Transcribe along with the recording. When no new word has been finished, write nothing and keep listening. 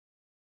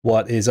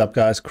What is up,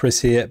 guys?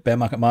 Chris here, Bear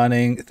Market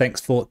Mining.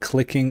 Thanks for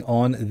clicking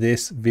on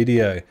this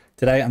video.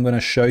 Today I'm going to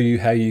show you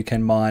how you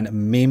can mine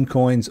meme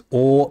coins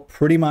or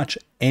pretty much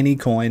any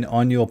coin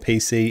on your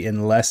PC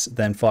in less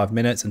than 5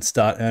 minutes and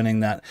start earning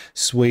that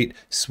sweet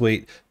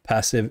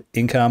passive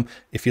income.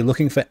 If you're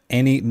looking for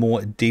any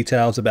more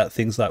details about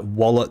things like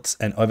wallets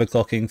and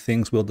overclocking,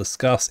 things we'll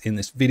discuss in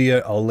this video,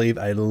 I'll leave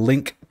a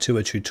link to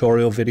a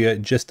tutorial video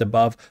just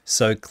above,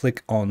 so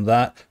click on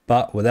that.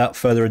 But without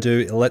further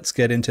ado, let's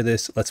get into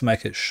this. Let's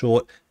make it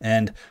short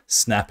and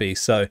snappy.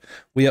 So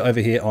we are over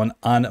here on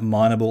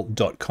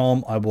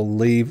unmineable.com. I will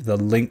leave the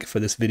link for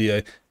this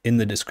video in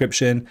the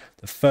description.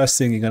 The first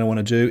thing you're going to want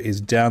to do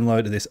is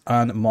download this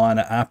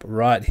Unminer app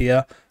right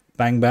here.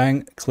 Bang,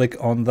 bang, click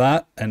on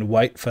that and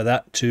wait for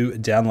that to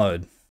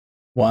download.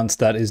 Once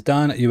that is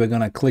done, you are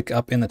going to click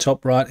up in the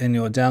top right in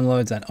your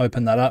downloads and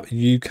open that up.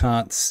 You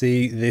can't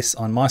see this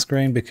on my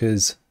screen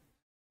because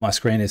my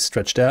screen is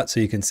stretched out, so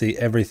you can see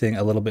everything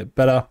a little bit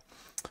better.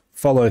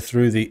 Follow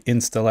through the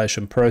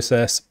installation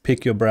process,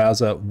 pick your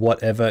browser,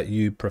 whatever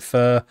you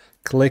prefer,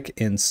 click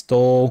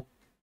install,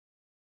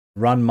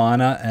 run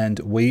miner, and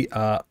we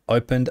are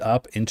opened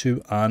up into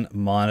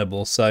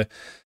Unmineable. So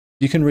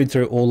you can read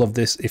through all of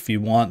this if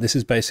you want. This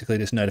is basically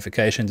just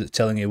notifications. It's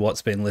telling you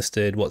what's been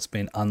listed, what's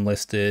been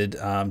unlisted,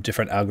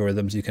 different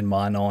algorithms you can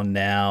mine on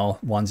now,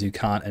 ones you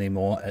can't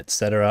anymore,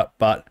 etc.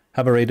 But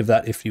have a read of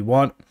that if you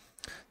want.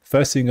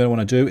 First thing you're going to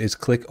want to do is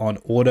click on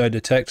auto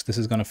detect. This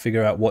is going to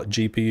figure out what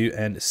GPU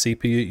and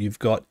CPU you've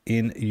got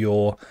in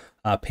your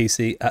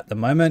PC at the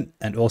moment,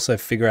 and also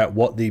figure out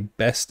what the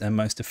best and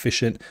most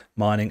efficient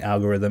mining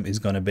algorithm is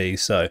going to be.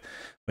 So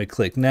we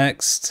click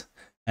next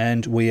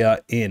and we are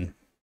in.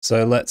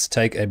 So let's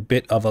take a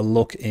bit of a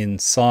look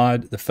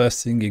inside. The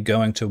first thing you're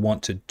going to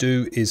want to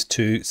do is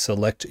to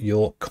select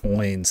your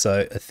coin.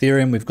 So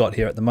Ethereum we've got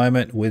here at the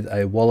moment with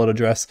a wallet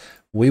address.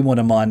 We want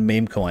to mine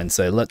meme coin.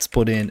 So let's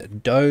put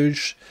in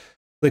Doge,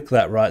 click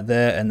that right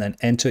there, and then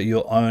enter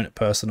your own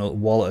personal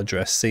wallet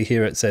address. See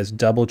here it says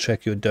double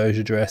check your Doge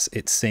address.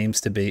 It seems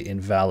to be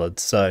invalid.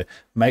 So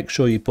make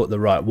sure you put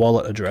the right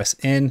wallet address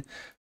in.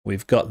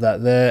 We've got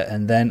that there,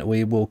 and then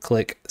we will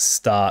click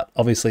start.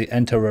 Obviously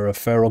enter a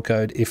referral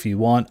code if you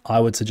want. I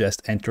would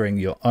suggest entering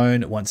your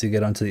own once you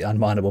get onto the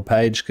Unmineable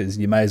page, because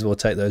you may as well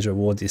take those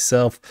rewards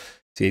yourself.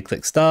 So you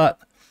click start,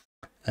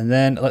 and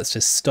then let's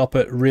just stop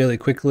it really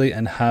quickly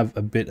and have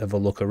a bit of a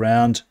look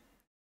around.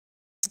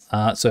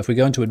 So if we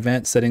go into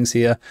advanced settings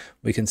here,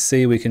 we can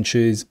see we can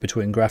choose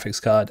between graphics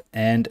card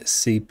and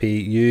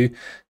CPU.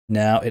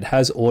 Now it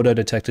has auto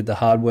detected the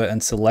hardware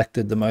and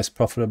selected the most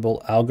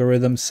profitable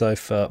algorithm. So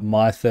for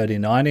my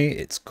 3090,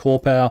 it's core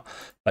power,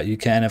 but you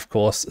can of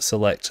course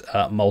select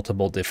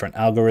multiple different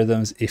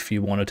algorithms if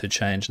you wanted to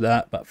change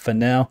that. But for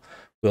now,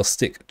 we'll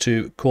stick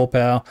to core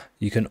power.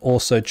 You can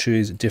also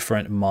choose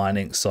different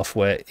mining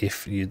software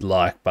if you'd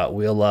like, but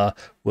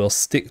we'll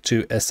stick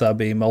to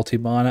SRB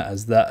multi-miner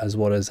as that as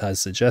what it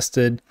has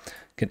suggested. You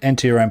can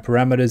enter your own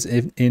parameters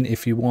in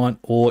if you want,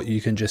 or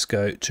you can just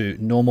go to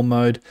normal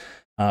mode,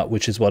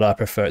 which is what I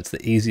prefer. It's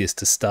the easiest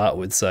to start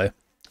with. So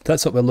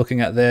that's what we're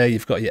looking at there.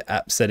 You've got your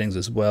app settings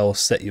as well.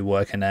 Set your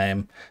worker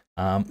name,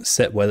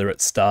 set whether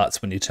it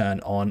starts when you turn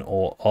on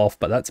or off,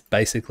 but that's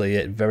basically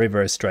it.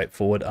 Very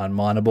straightforward,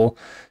 unmineable.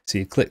 So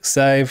you click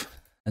save,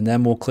 and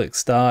then we'll click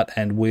start,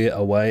 and we're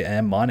away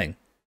and mining.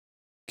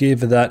 Give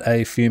that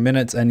a few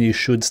minutes and you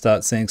should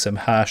start seeing some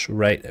hash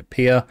rate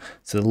appear.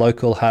 So the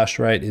local hash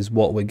rate is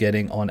what we're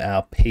getting on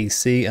our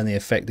PC, and the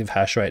effective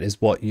hash rate is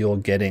what you're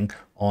getting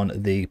on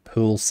the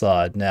pool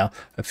side. Now,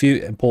 a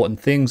few important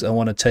things I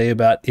want to tell you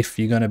about if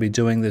you're going to be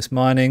doing this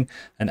mining.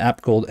 An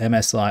app called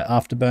MSI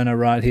Afterburner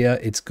right here.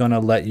 It's going to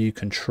let you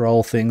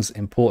control things,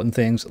 important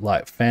things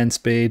like fan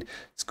speed.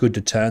 It's good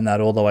to turn that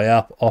all the way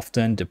up,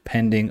 often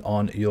depending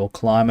on your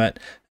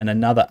climate. And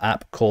another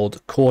app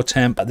called Core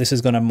Temp. This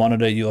is going to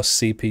monitor your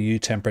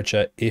CPU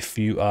temperature if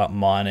you are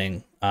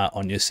mining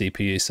on your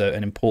CPU. So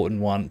an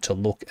important one to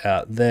look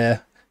out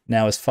there.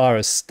 Now, as far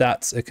as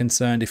stats are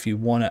concerned, if you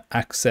want to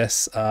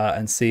access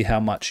and see how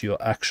much you're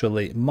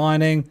actually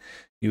mining,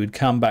 you would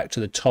come back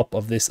to the top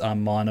of this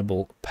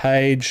Unmineable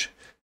page.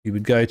 You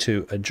would go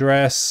to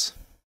address,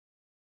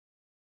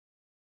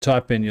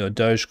 type in your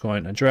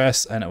Dogecoin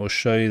address, and it will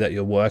show you that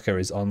your worker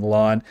is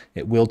online.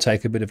 It will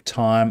take a bit of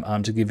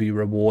time to give you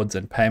rewards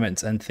and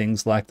payments and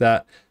things like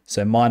that.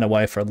 So mine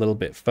away for a little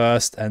bit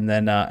first, and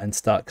then and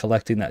start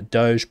collecting that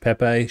Doge,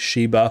 Pepe,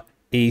 Shiba,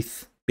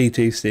 ETH,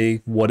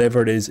 BTC,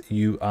 whatever it is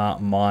you are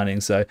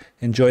mining. So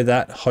enjoy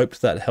that. Hope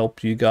that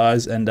helped you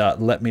guys, and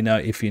let me know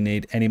if you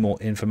need any more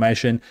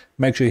information.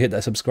 Make sure you hit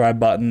that subscribe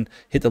button,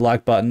 hit the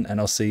like button,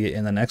 and I'll see you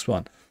in the next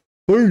one.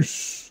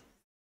 Peace.